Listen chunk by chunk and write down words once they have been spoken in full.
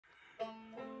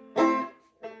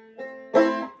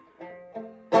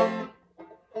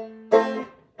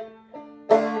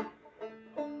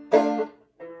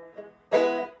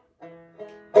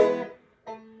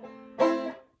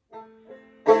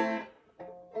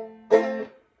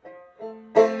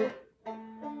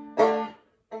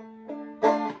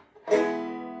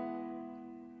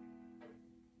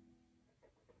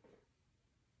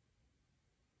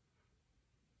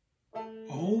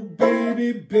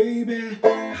baby,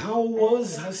 how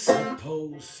was I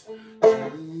supposed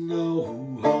to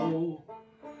know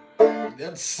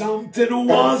that something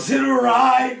wasn't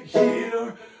right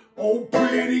here? Oh,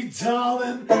 pretty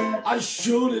darling, I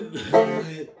shouldn't have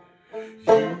let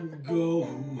you go.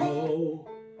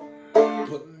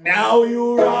 But now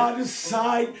you're out of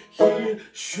sight here.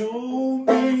 Show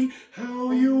me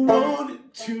how you want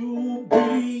it to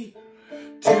be.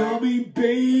 Tell me,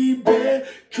 baby,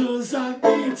 'cause I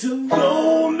need to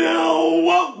know now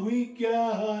what we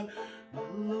got. My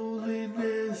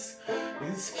loneliness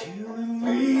is killing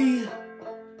me.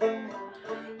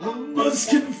 I must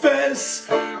confess,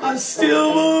 I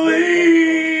still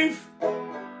believe.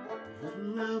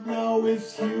 When I'm not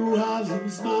with you, I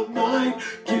lose my mind.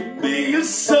 Give me a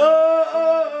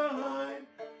sign.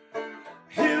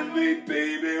 Hit me,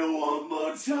 baby, one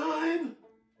more time.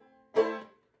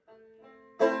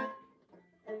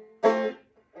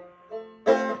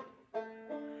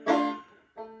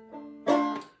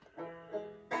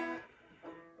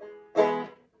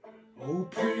 Oh,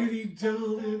 pretty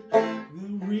darling,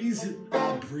 the reason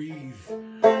I breathe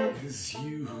is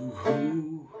you.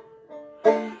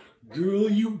 Girl,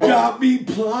 you got me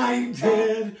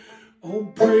blinded. Oh,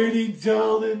 pretty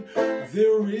darling,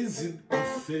 there isn't a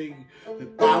thing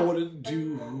that I wouldn't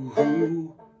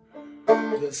do.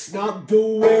 That's not the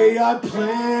way I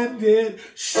planned it.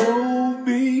 Show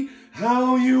me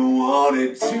how you want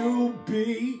it to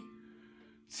be.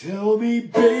 Tell me,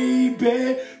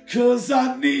 baby, 'cause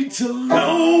I need to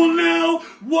know now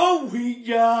what we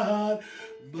got.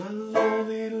 My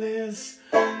loneliness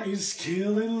is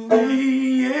killing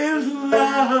me, and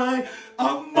I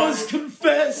must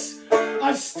confess,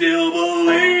 I still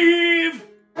believe.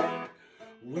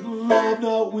 When I'm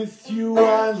not with you,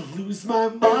 I lose my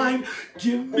mind.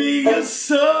 Give me a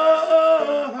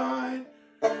sign.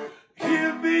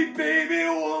 Hit me, baby,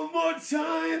 one more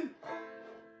time.